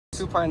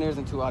Two Pioneers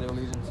and 2 Audio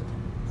Legions.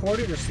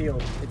 Ported or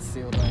sealed? It's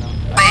sealed right now.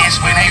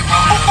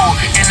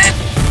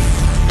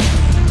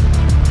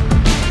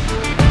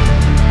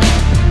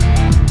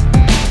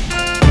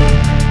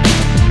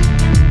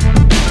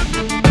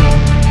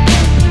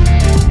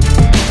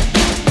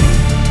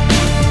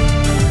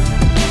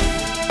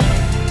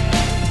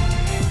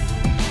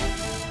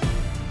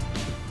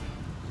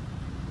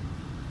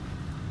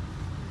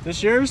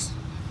 This yours?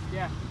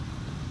 Yeah.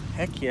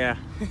 Heck yeah.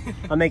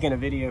 I'm making a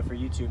video for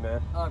YouTube, man.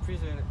 Oh, I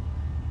appreciate it.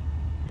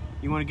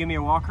 You want to give me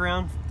a walk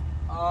around?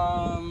 Okay.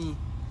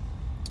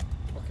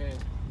 Where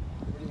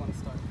do you want to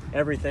start?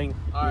 Everything.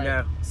 All right.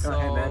 Know. Go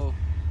ahead, man.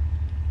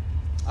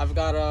 I've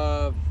got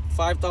a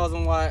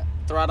 5,000 watt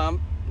throttle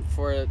amp.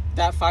 For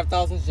that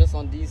 5,000 is just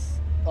on these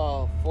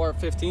 4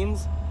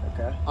 15s.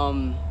 Okay.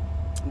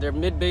 They're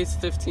mid-bass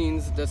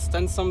 15s. The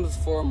Stetsom's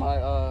for my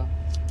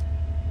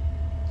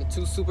the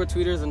 2 super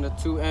tweeters and the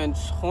 2-inch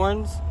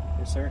horns.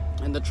 Yes, sir.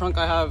 In the trunk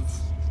I have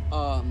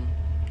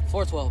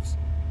 4 12s.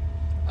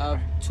 I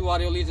have 2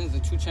 Audio Legions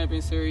and 2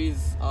 Champion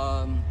Series.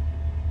 2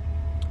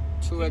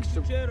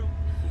 extra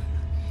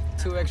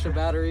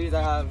batteries.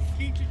 I have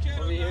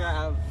over here. I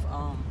have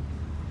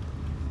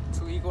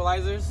 2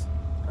 Equalizers.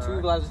 2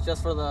 Equalizers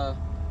just for the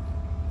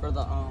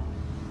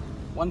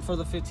one for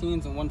the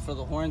 15s and one for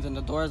the horns. And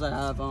the doors I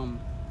have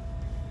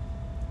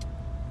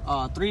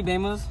 3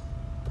 Bemas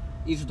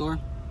each door.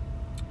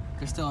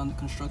 They're still under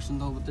construction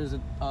though, but there's a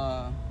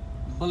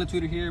bullet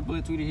tweeter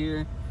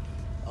here,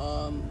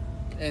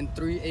 and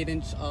 3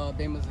 8-inch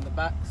Bemas in the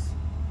backs.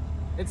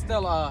 It's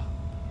still a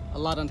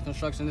lot under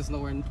construction. It's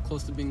nowhere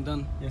close to being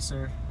done. Yes,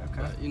 sir.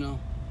 Okay. But, you know,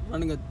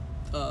 running a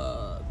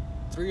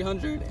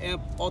 300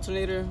 amp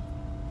alternator,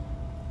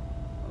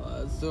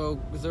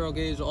 zero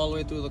gauge all the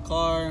way through the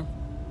car.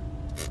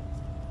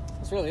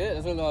 That's really it.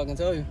 That's really all I can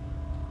tell you.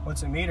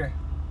 What's a meter?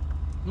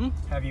 Hmm?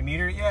 Have you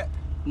metered it yet?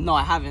 No,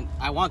 I haven't.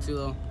 I want to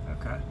though.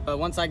 Okay. But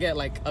once I get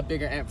like a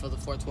bigger amp for the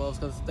 412s,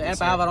 because the Yes, amp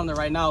sir. I have out on there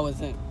right now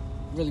isn't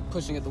really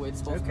pushing it the way it's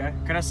supposed Okay.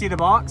 Can I see the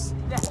box? to.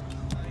 Yeah.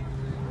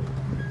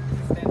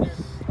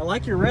 I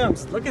like your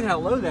rims. Look at how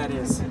low that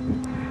is.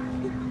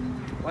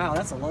 Wow,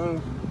 that's a low.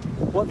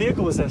 What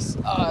vehicle is this?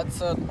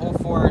 It's a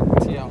 04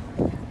 TL.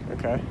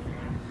 Okay.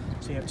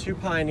 So you have 2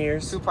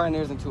 Pioneers. 2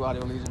 Pioneers and 2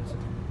 Audio Legions.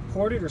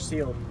 Ported or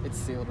sealed? It's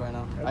sealed right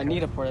now. Okay. I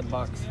need a ported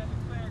box.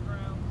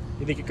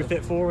 You think you could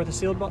fit 4 with a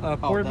sealed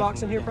ported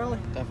box in here, yeah, probably?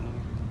 Definitely.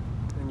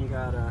 And you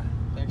got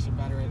The extra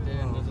battery right there,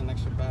 and there's an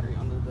extra battery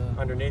under the...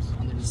 underneath?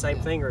 Same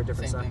yeah. thing or a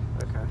different Same side?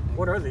 thing. Okay.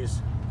 What are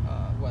these?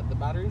 What, the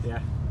batteries?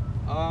 Yeah.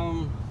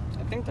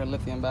 I think they're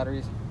lithium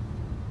batteries.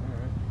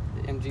 Alright.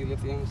 The MG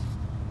lithiums.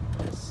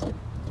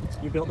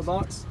 You built the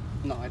box?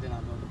 No, I did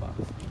not build the box.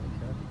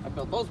 Okay. I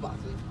built those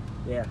boxes.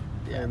 Yeah.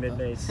 Yeah, They're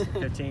mid-bass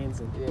 15s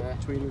and Yeah.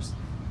 tweeters.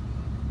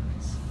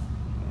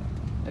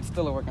 It's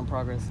still a work in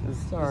progress.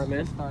 It's alright,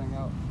 man. just starting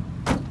out.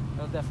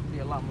 There'll definitely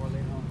be a lot more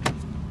later on.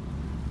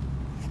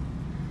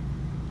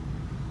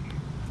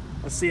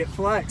 Let's see it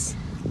flex.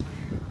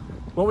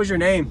 What was your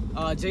name?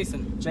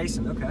 Jason.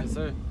 Jason, okay. Yes,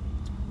 sir.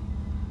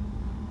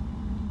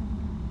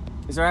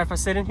 Is it alright if I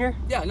sit in here?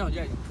 Yeah, no,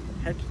 yeah.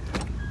 Heck.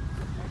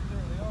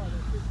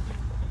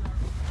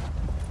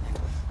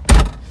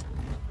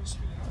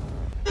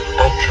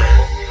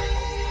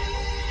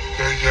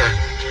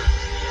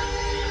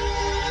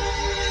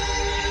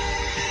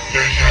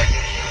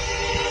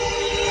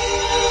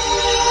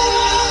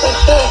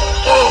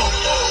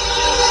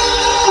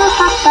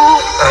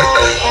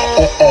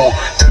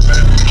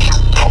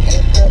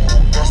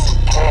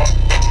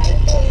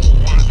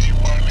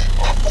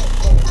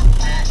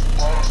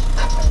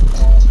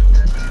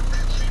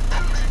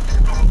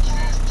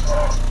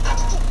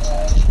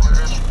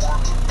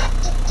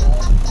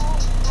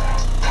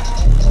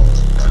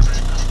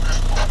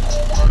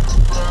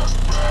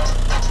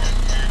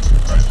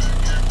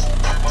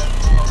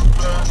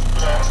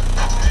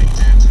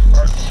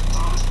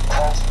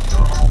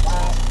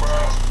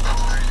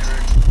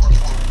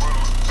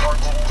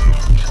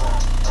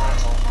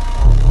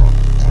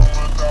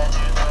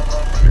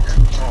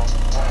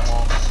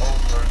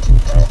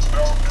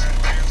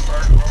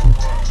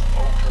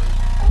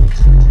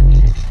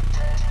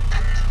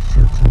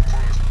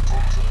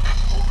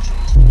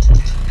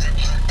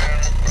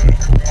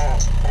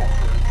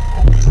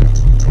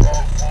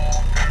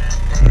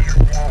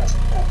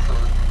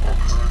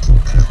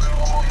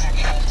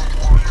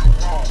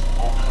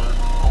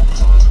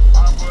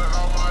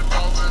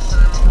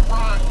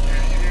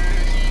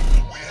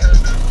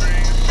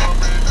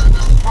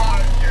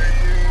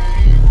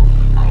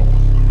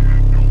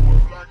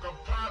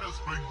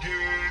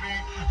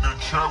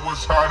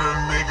 was hot, a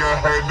nigga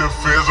had the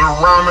fizz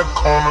around the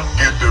corner.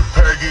 Get the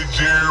package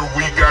every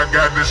week, I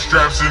got the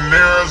straps in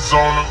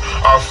Arizona.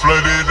 I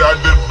flooded out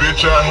the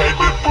bitch, I had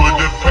to put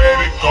the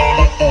paddock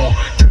on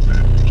her.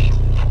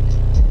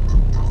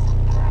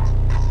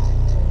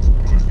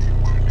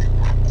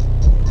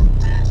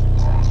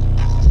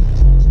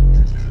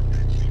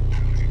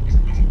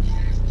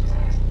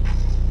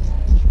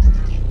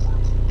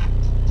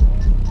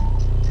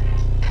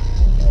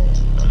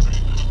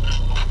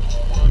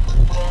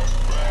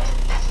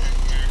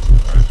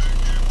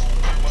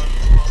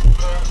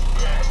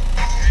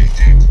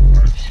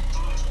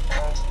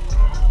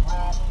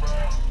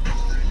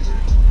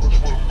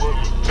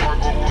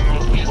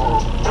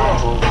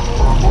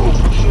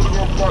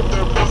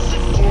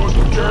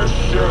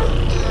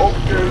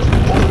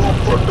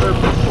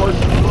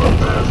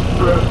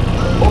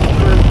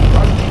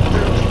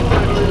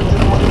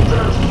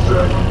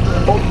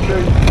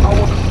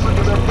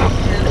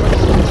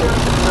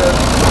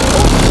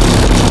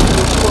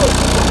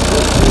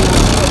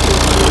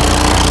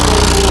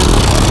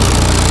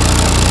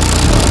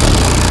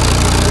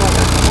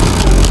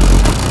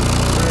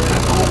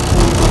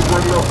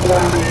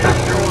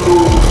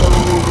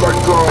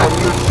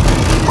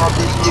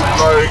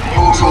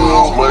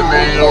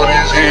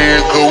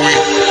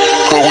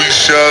 Cause we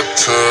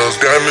shelters.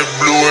 Got me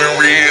blue and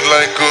red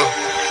like a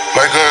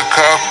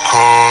cop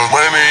car.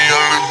 Money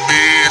on the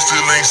bed,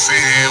 still ain't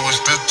said what's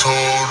the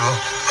total.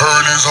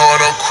 Heard it's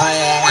hard on crew,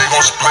 we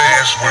gon'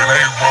 splash when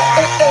they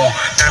roll up.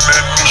 And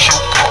that new shoe,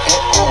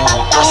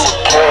 that's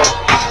a car.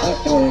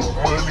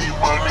 Money,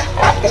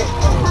 big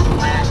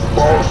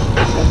boss.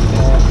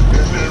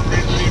 And that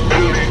Richie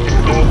Billy,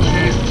 it on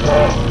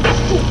TikTok.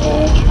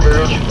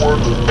 Splash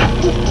water.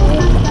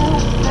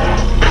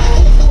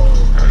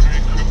 Had me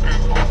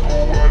cooking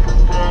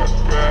out the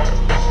back.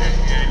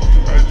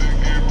 I just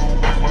gave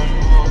away my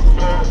little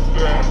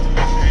back.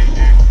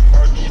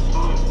 I just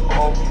put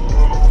off the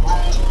road.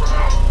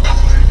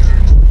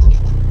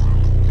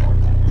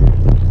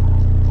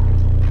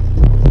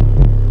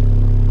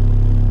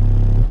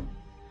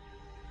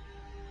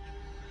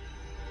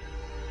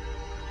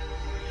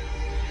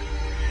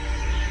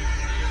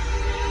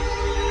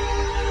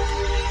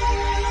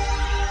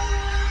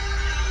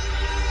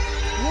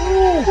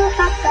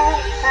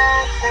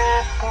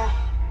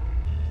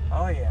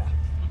 Oh yeah,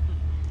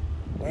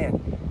 man,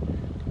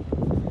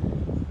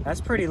 that's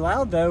pretty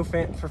loud though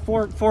for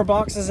four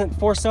boxes and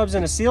 4 subs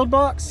in a sealed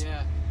box.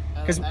 Yeah,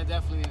 I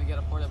definitely need to get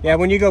a ported box. Yeah,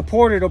 when you go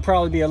ported, it'll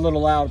probably be a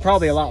little loud,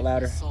 probably a lot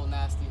louder. It's so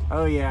nasty.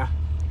 Oh yeah,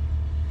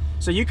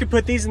 so you could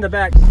put these in the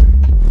back.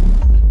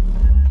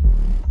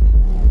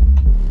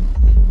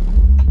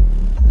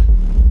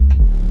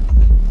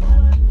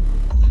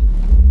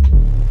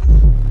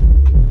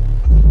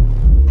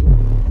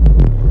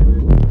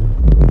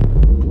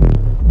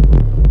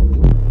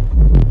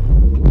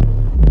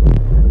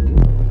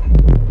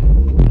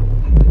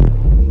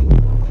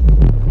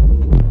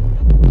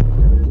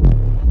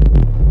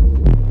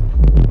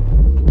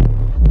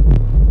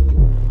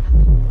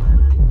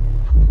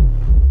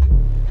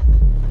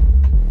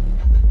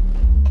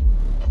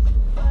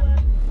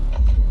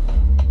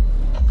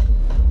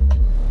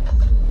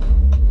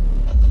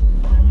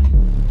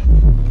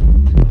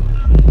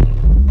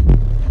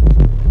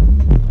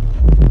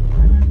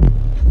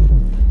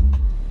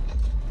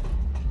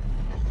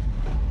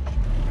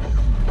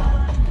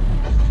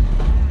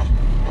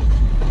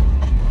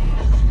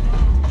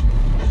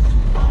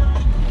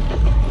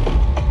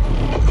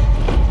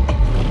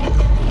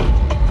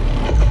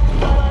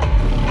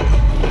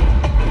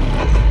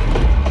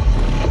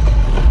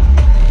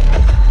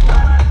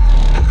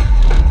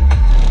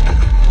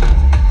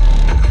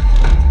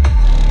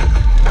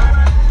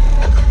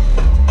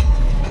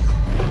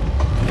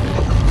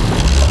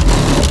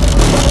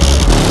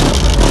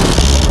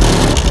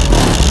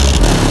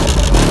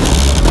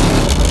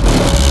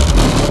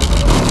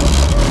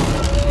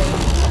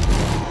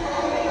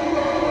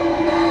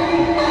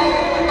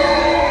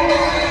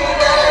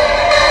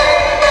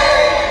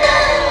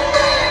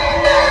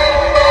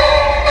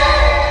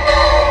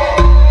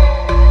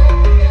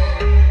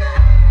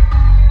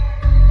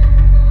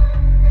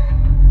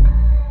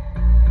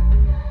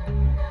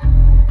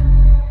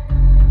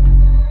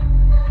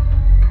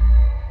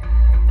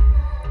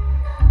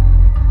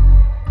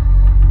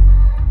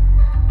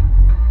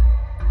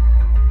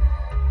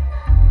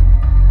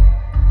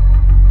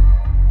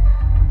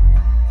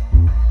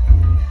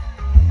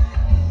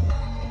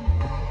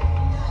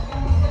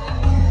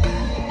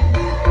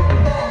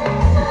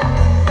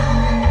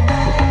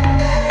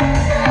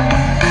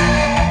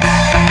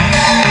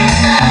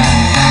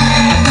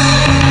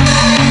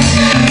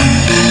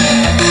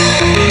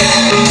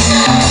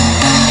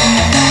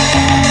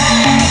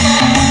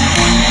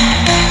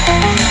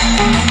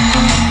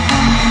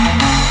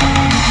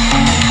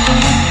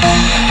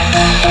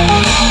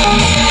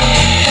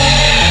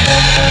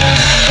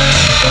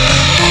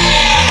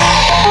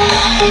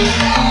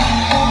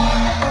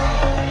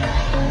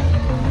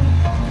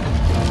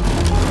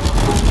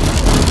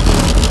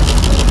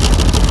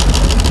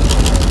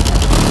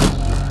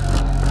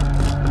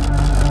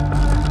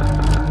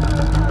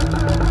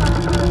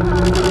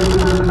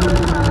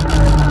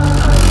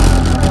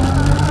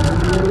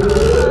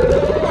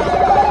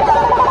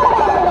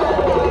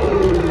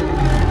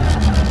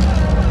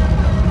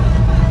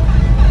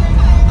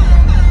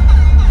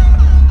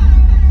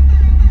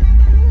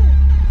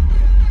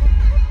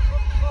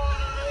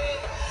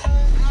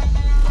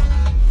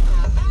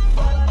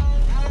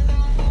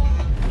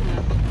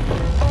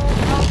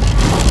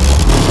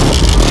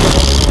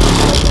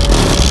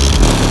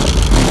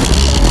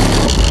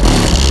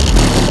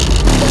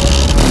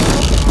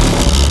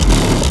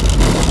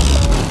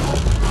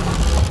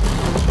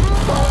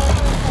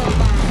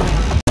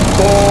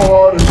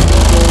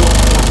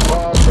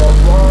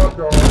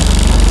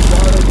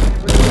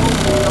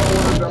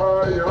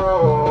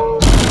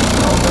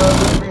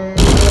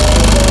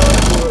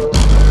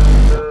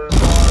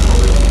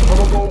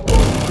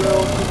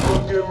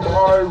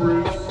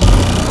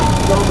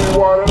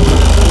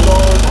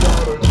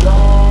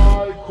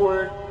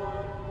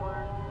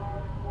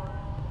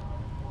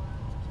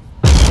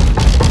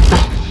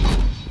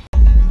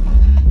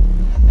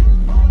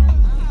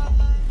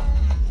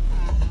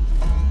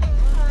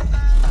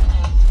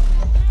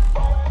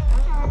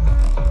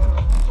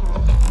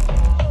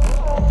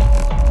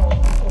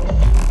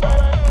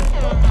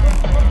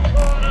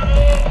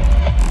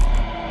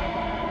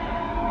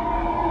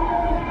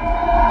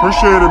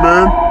 Appreciate it,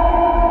 man.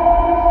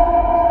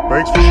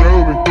 Thanks for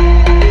showing me.